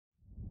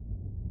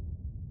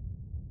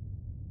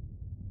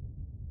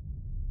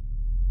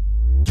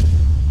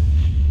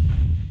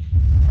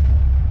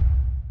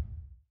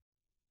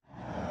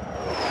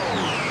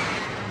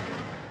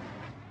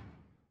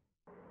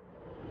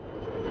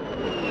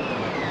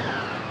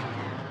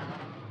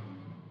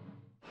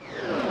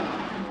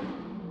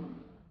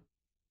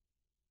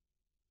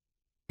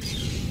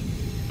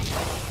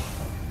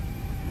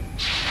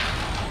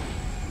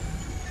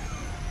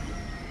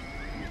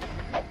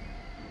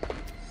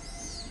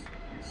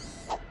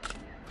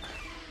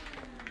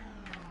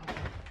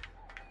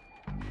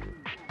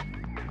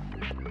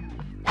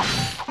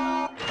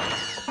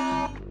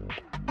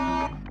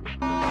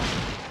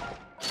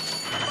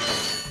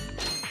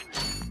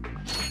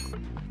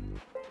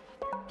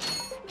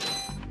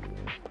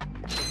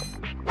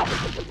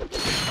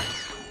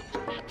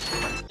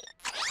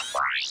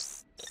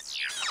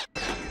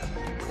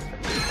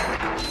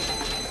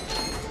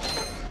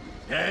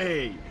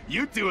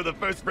You two are the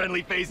first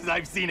friendly faces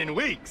I've seen in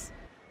weeks.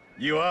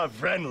 You are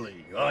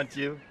friendly, aren't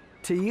you?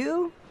 To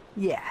you,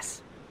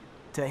 yes.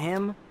 To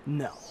him,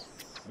 no.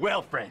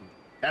 Well, friend,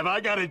 have I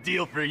got a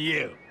deal for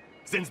you.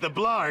 Since the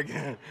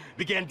Blarg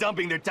began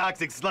dumping their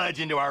toxic sludge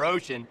into our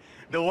ocean,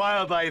 the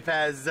wildlife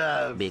has,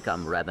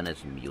 Become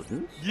ravenous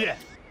mutants? yeah,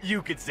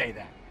 you could say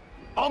that.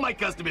 All my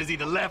customers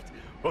either left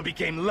or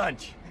became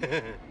lunch.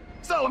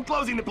 So I'm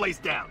closing the place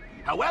down.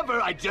 However,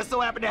 I just so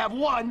happen to have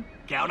one,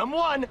 count 'em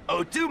one,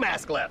 O2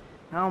 mask left.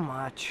 How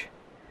much?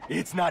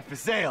 It's not for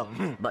sale.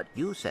 But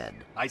you said...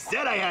 I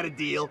said I had a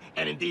deal,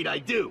 and indeed I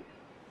do.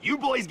 You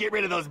boys get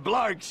rid of those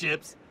Blarg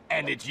ships,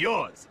 and it's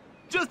yours.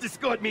 Just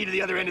escort me to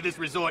the other end of this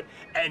resort,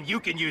 and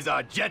you can use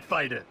our jet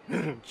fighter.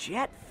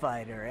 Jet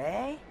fighter,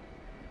 eh?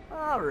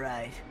 All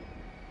right.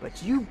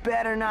 But you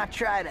better not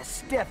try to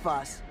stiff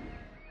us.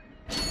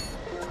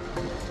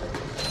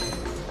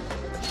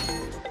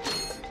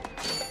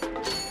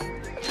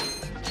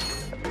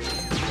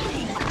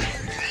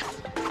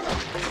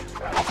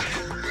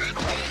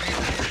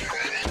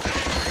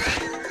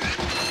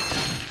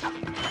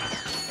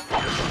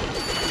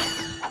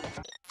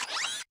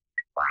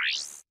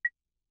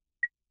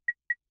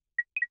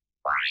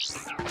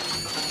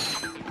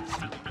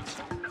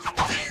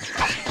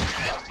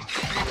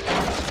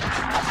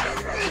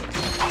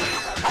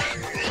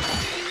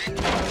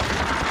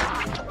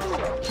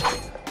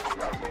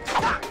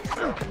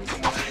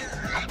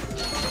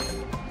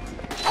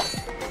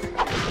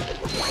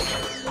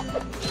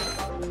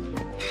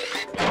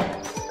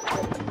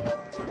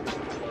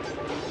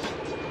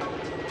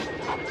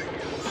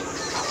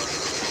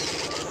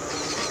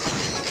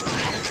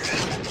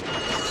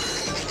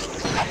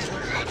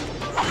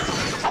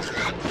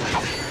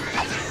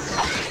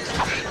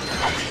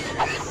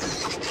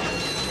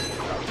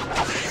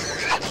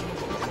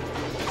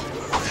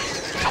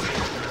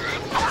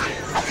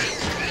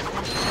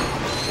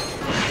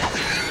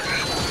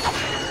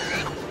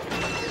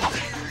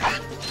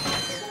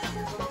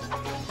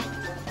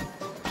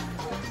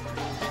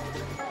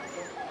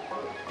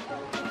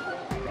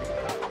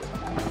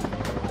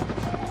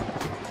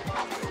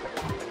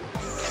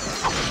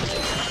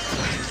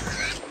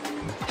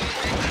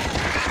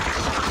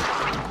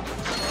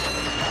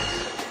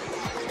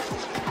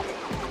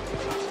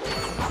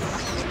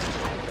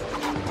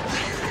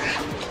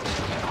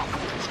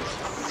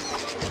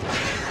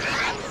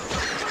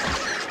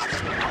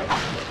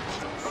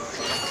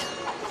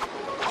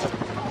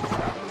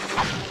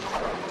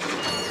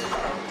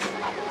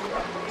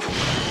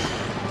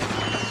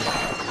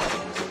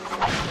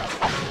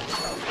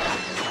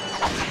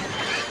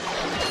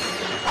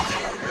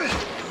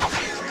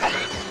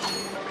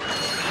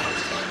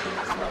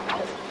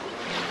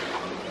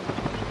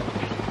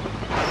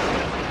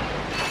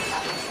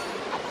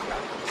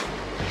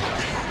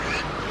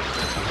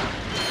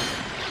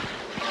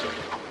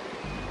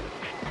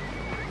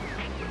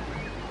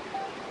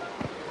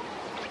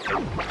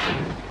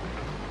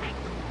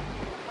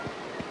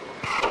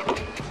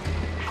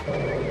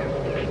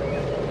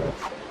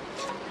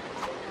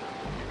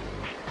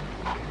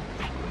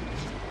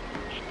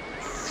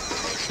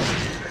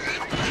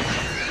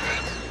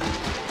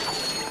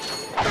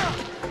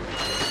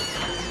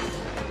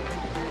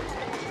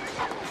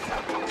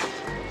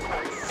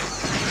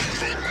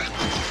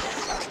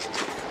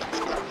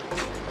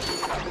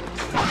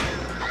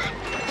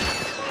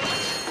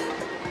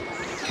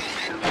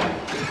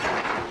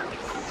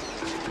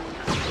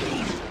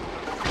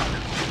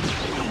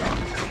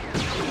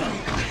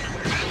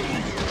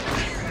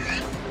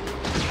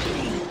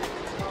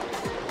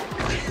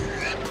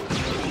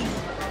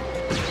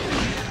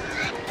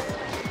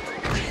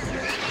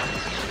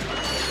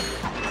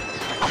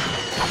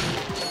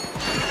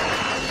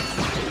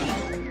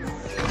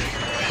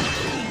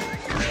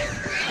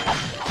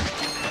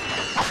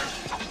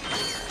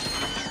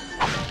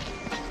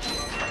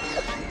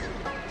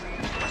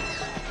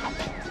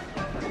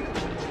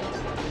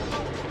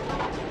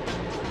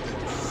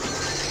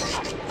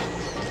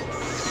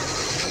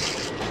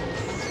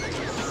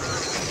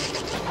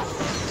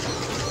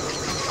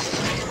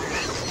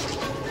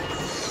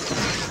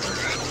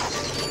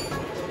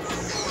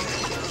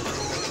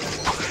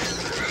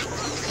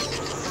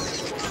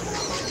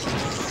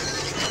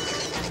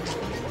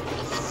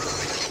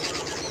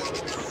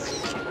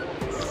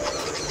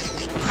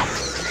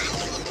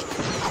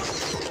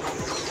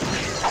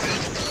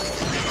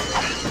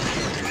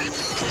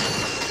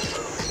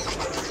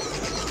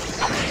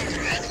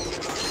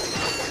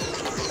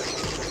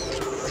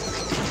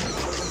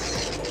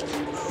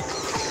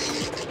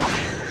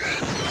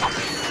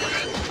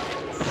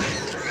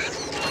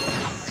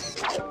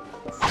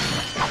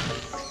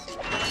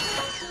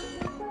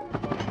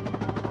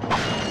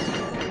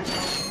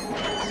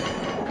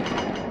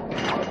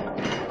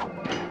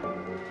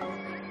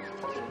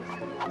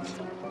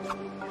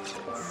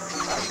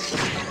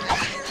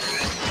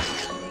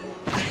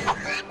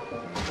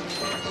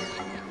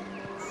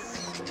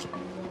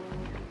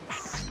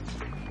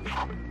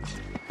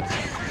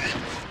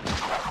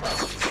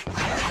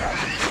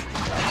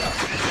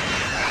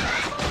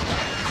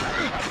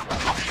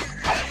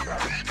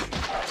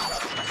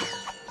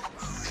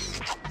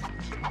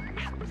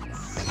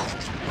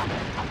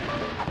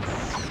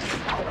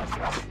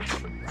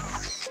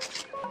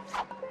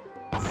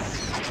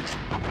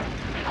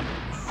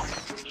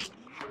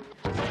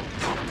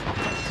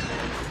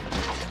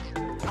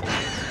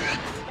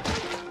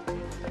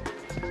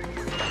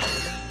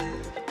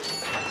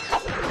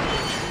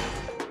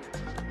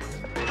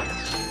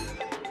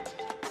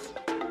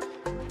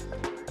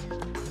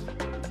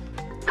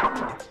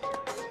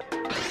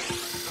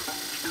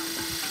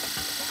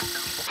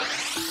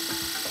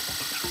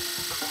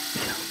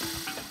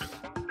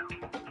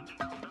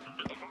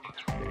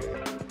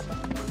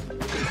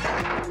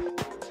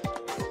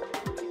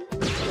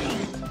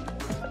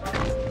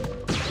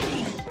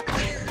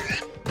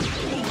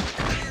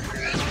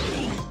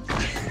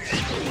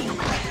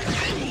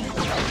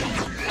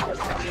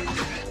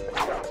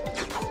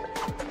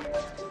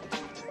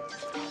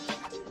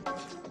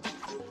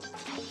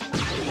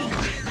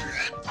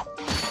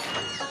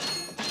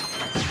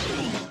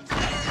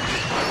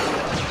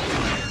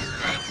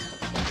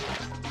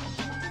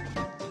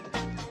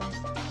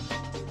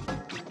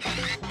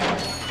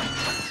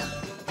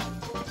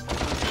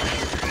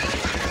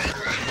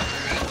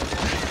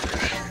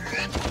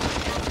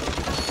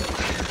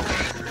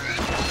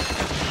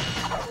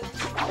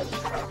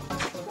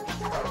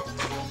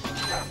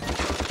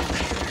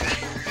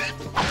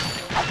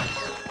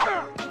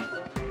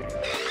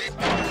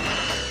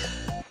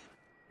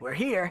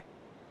 here.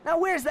 Now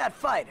where's that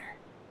fighter?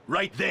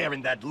 Right there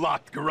in that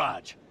locked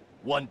garage.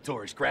 One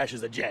tourist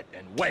crashes a jet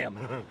and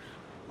wham!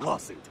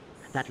 Lawsuit.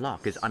 That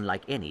lock is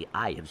unlike any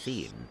I have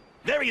seen.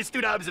 Very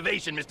astute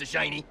observation, Mr.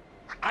 Shiny.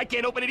 I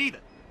can't open it either.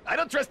 I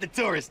don't trust the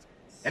tourist,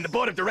 and the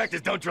board of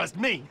directors don't trust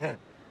me.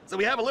 So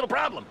we have a little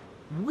problem.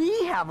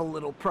 We have a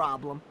little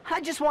problem.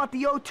 I just want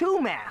the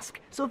O2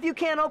 mask. So if you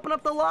can't open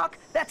up the lock,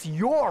 that's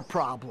your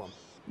problem.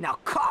 Now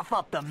cough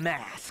up the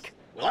mask.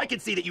 Well, I can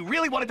see that you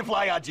really wanted to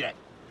fly our jet.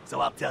 So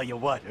I'll tell you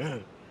what.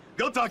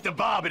 Go talk to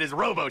Bob at his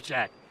Robo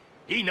Shack.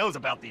 He knows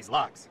about these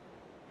locks.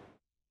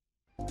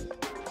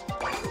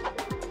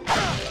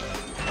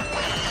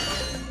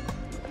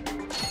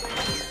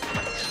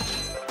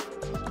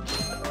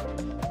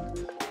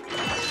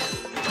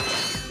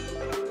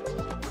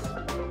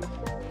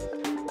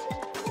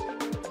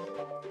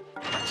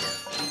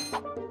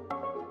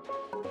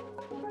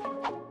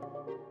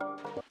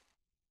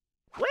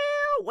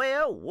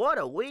 Well, what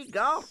have we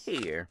got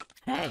here?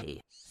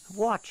 Hey,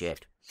 watch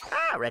it.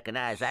 I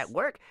recognize that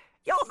work.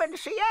 Y'all been to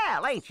see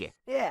Al, ain't you?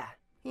 Yeah,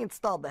 he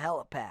installed the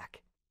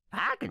helipack.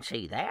 I can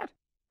see that.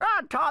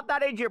 I taught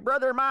that idiot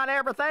brother of mine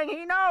everything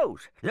he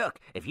knows. Look,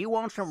 if you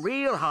want some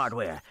real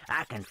hardware,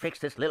 I can fix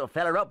this little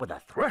feller up with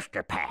a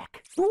thruster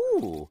pack.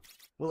 Ooh.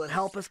 Will it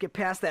help us get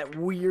past that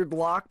weird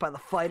lock by the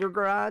fighter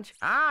garage?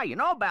 Ah, you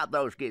know about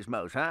those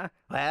gizmos, huh?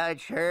 Well, it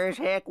sure as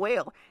heck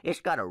will. It's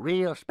got a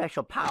real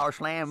special power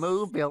slam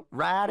move built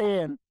right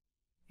in.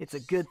 It's a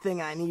good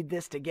thing I need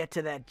this to get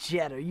to that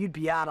jet, or you'd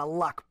be out of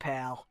luck,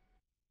 pal.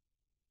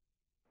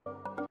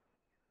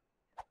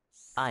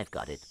 I've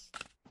got it.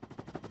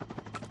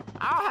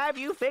 I'll have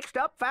you fixed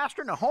up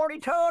faster than a horny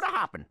toad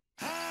a-hoppin'.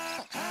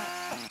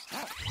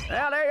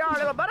 Well, there you are,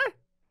 little buddy.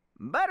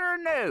 Better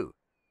than new.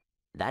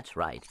 That's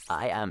right.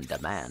 I am the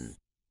man.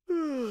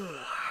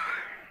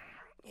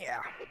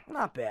 Yeah,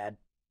 not bad.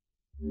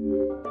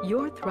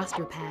 Your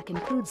thruster pack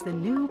includes the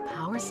new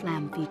Power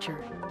Slam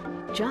feature.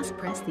 Just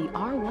press the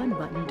R1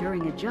 button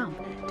during a jump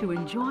to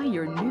enjoy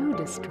your new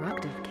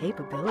destructive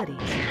capabilities.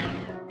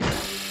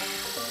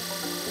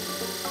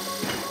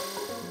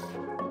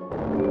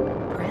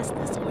 Press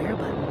the square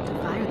button to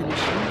fire the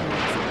machine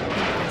guns,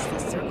 and press the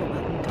circle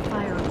button to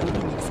fire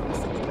roving missiles.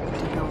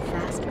 To go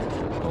faster,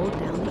 hold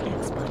down the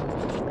X button.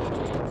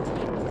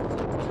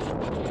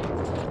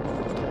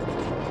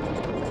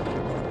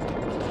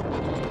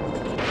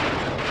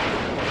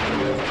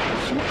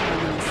 Shoot down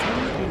on some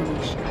enemy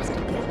ships to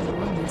get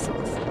more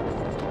missiles.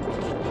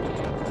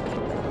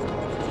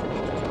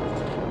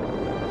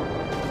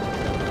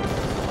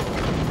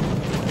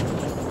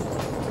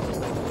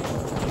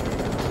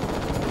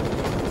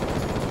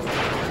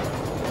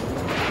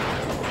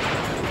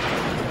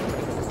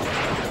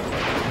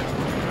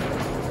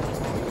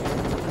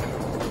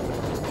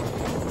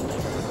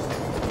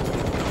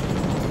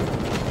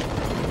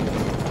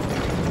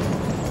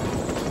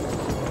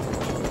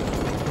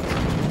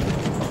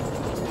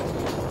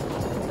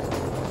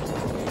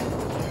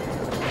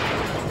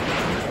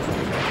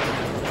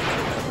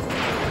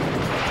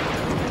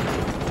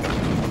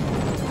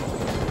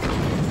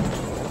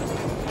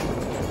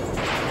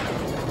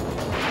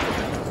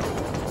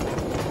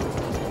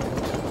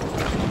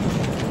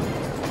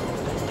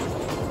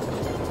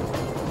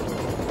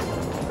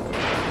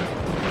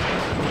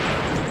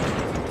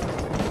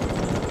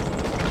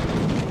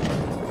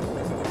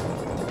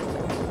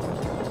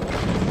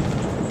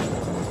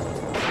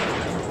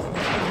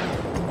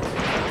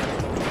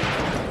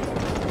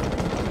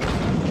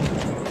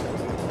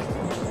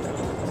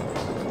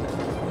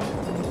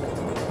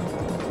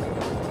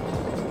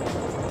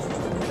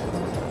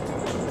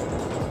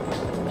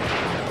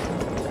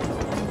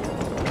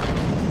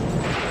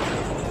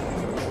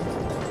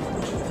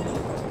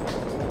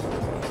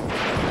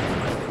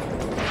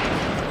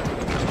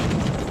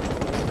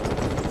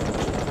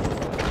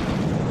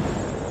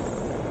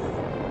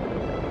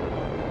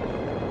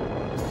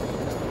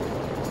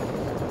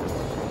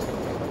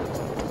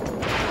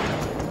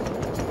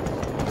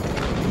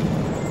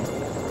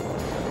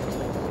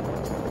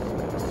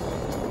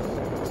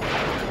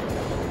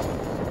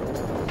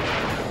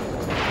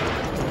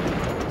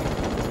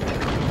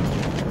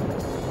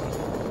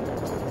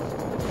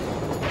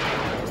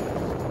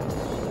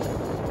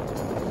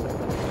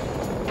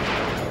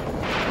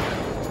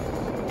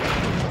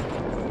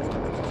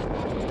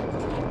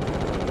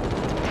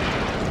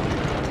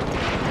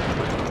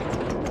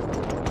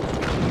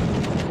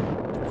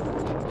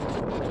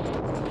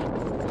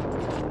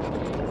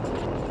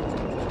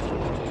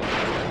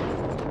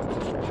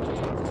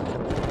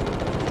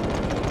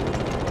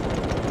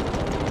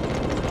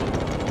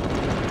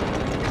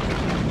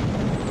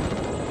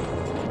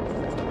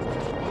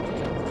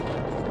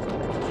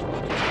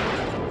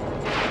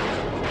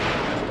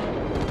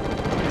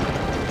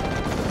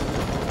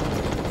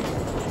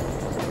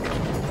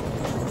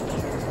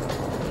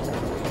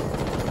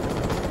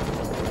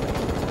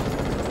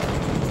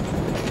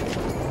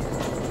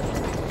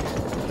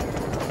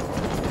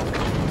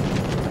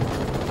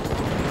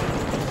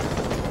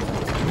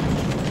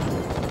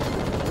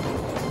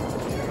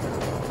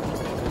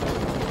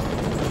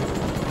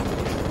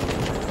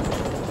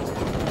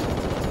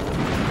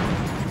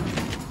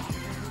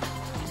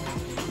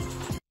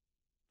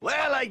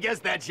 guess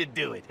that should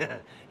do it.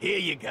 Here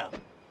you go.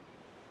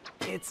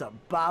 It's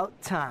about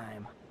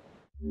time.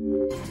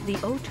 The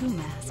O2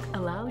 mask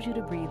allows you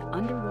to breathe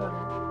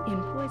underwater,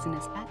 in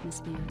poisonous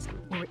atmospheres,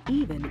 or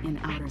even in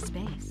outer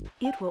space.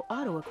 It will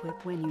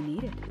auto-equip when you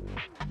need it.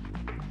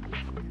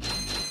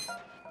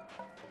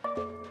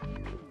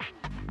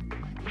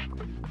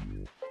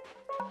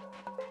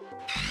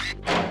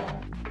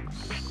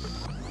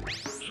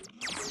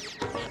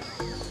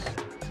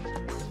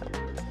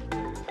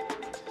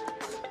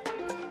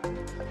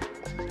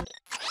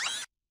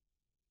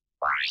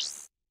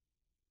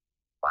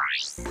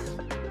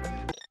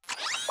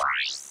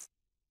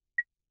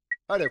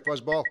 Hi there,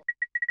 Fuzzball.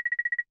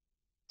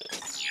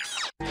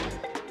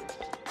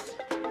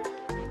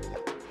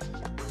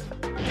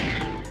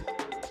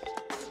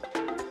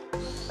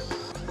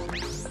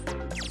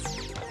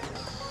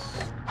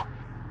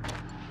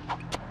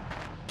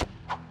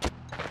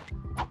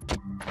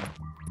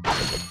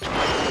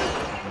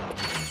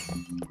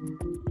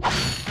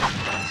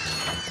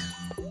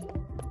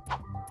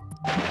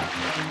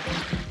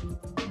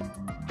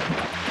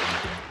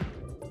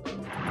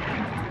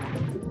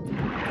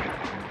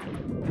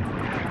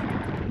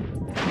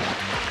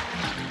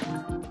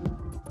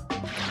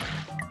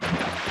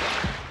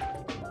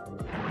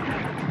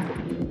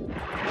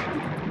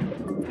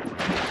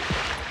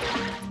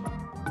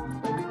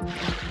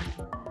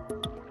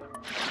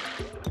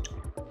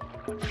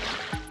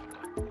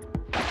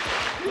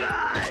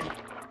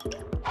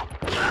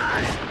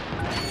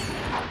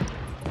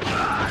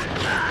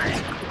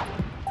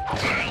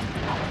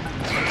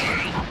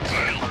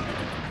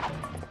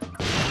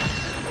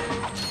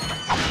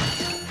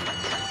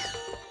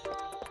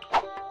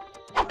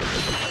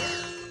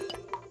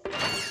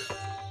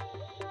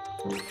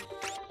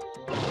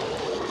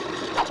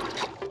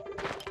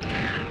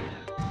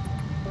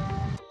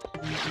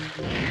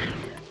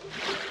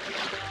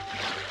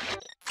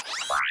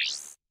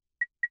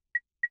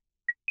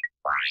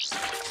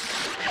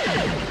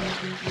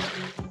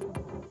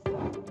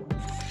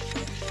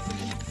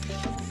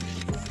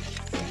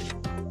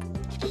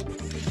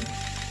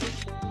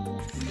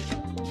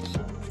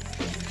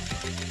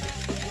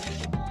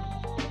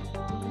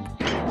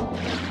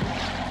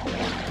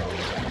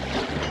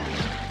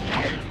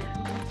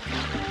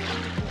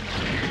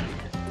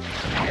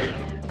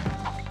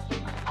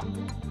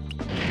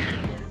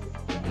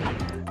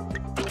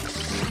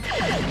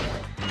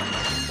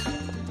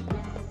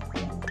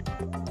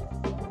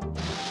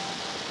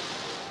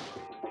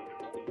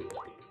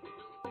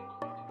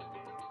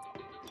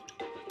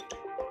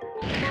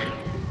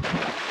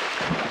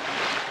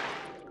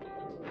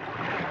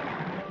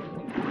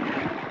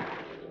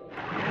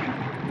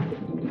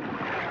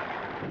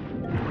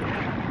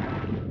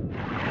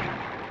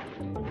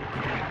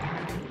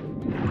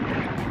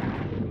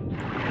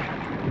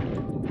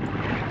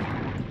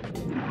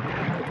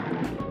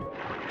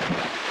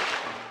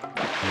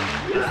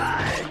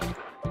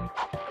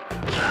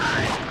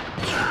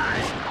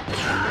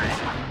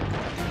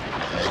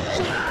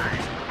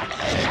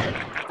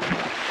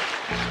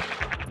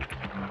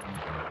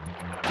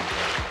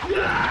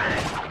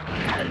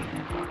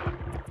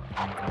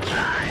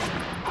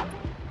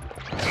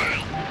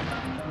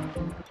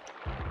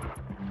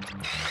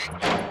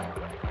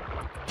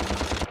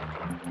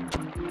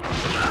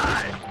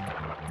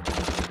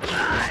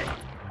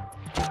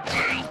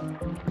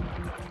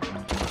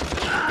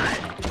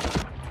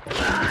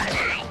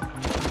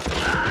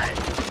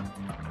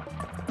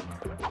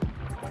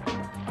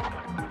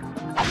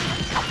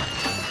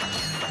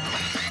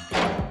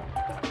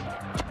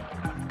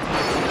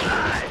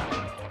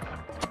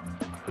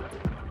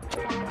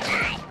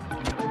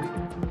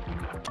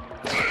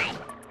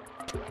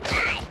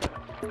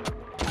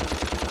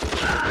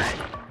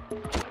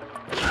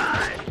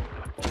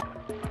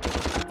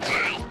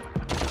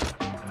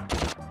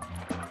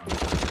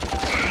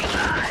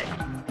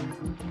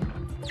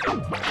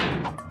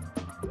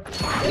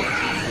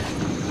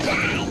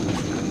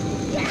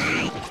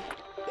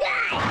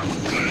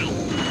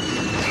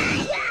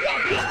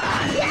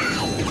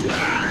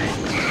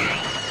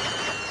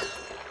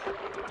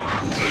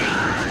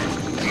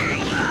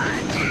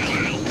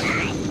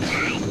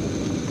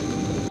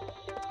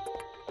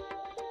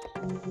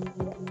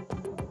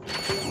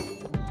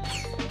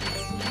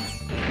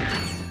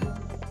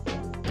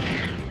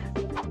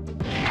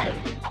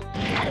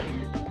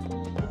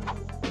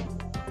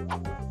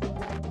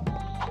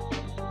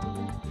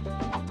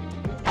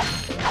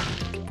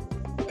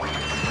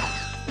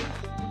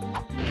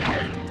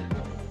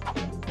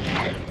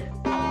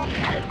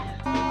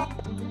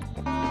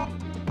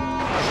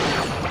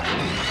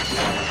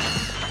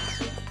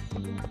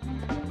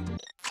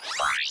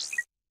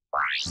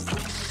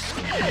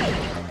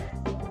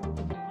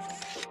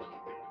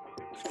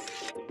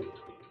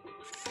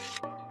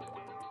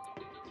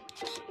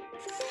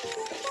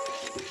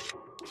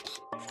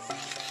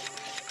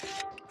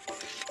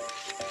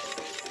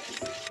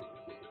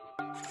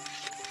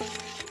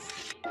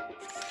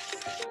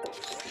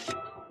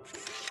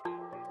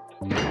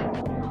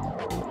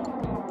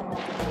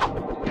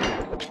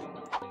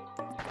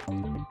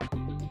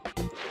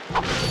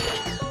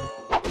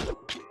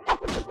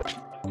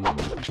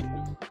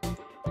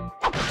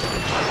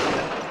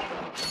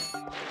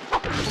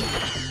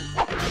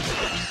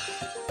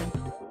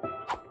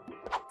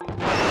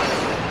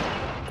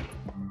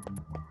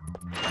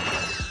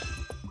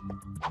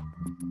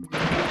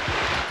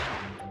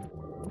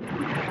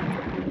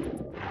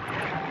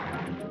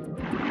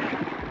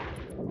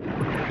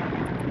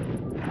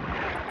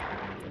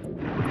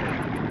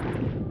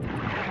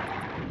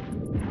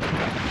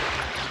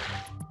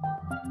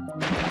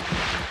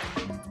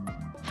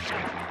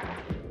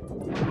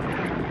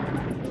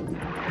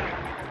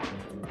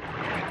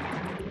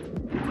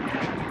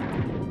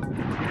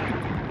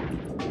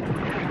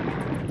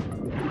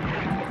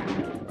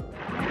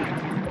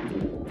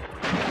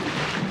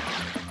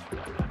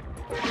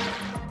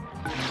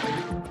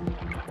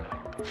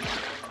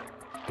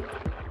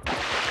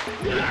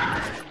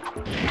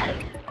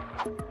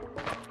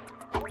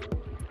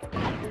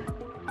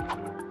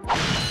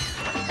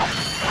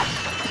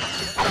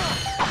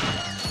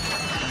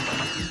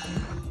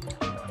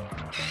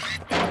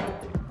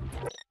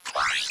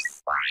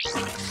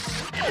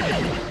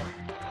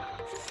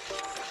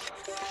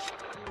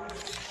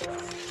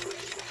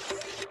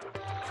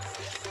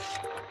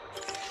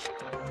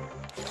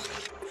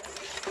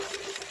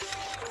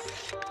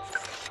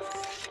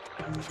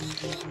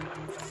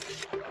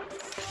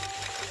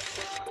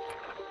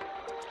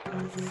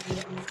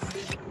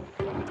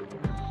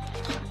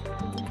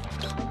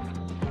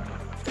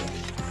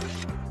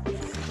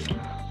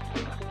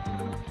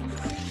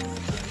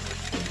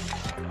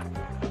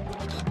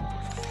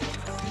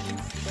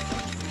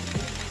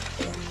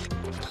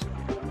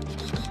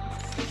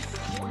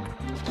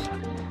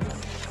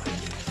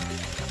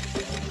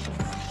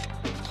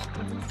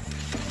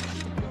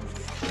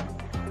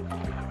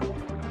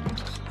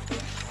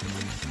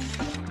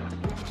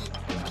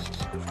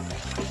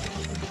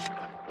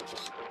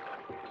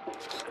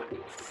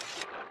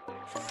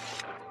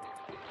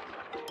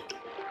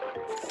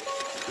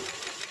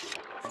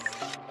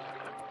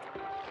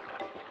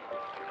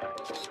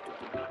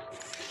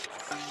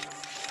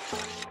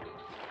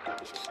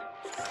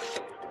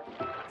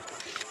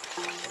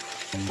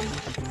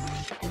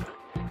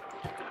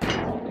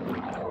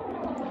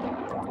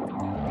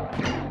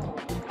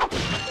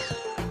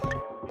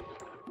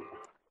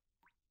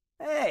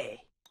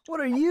 Hey, what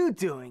are you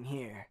doing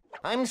here?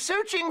 I'm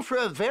searching for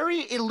a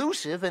very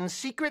elusive and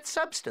secret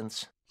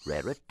substance.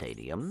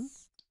 Raritanium?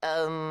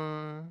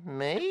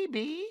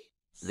 Maybe?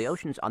 The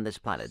oceans on this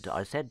planet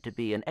are said to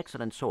be an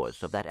excellent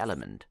source of that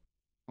element.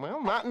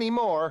 Well, not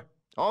anymore.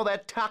 All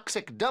that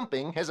toxic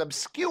dumping has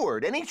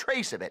obscured any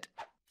trace of it.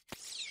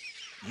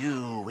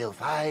 You will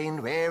find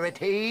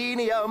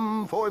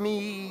Raritanium for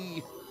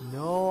me.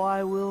 No,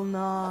 I will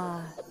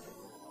not.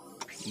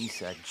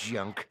 Piece of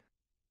junk.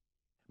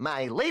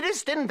 My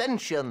latest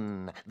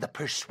invention, the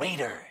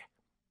Persuader.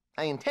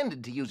 I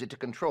intended to use it to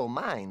control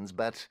minds,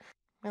 but,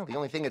 well, the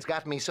only thing it's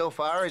got me so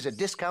far is a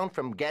discount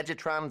from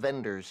Gadgetron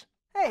vendors.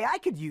 Hey, I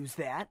could use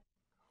that.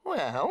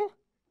 Well,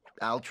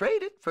 I'll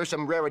trade it for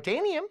some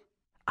Raritanium.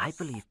 I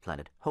believe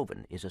planet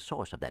Hoven is a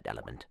source of that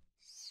element.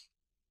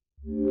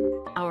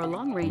 Our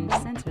long-range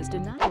sensors do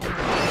not detect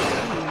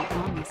anything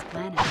on this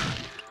planet.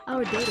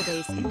 Our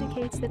database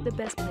indicates that the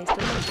best place to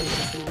locate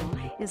this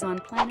mineral is on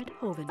planet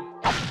Hoven.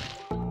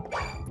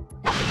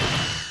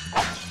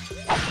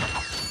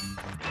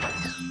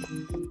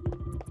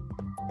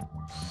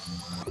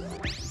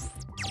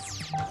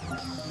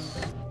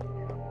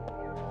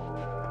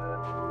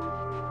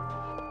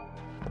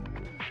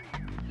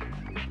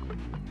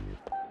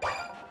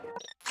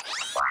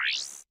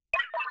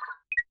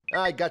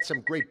 I got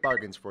some great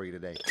bargains for you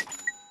today.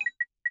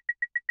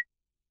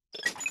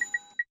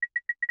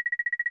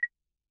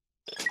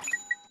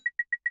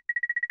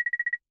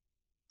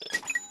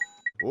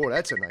 Oh,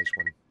 that's a nice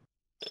one.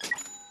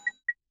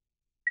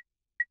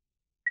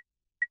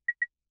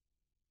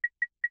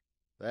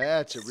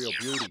 That's a real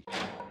beauty.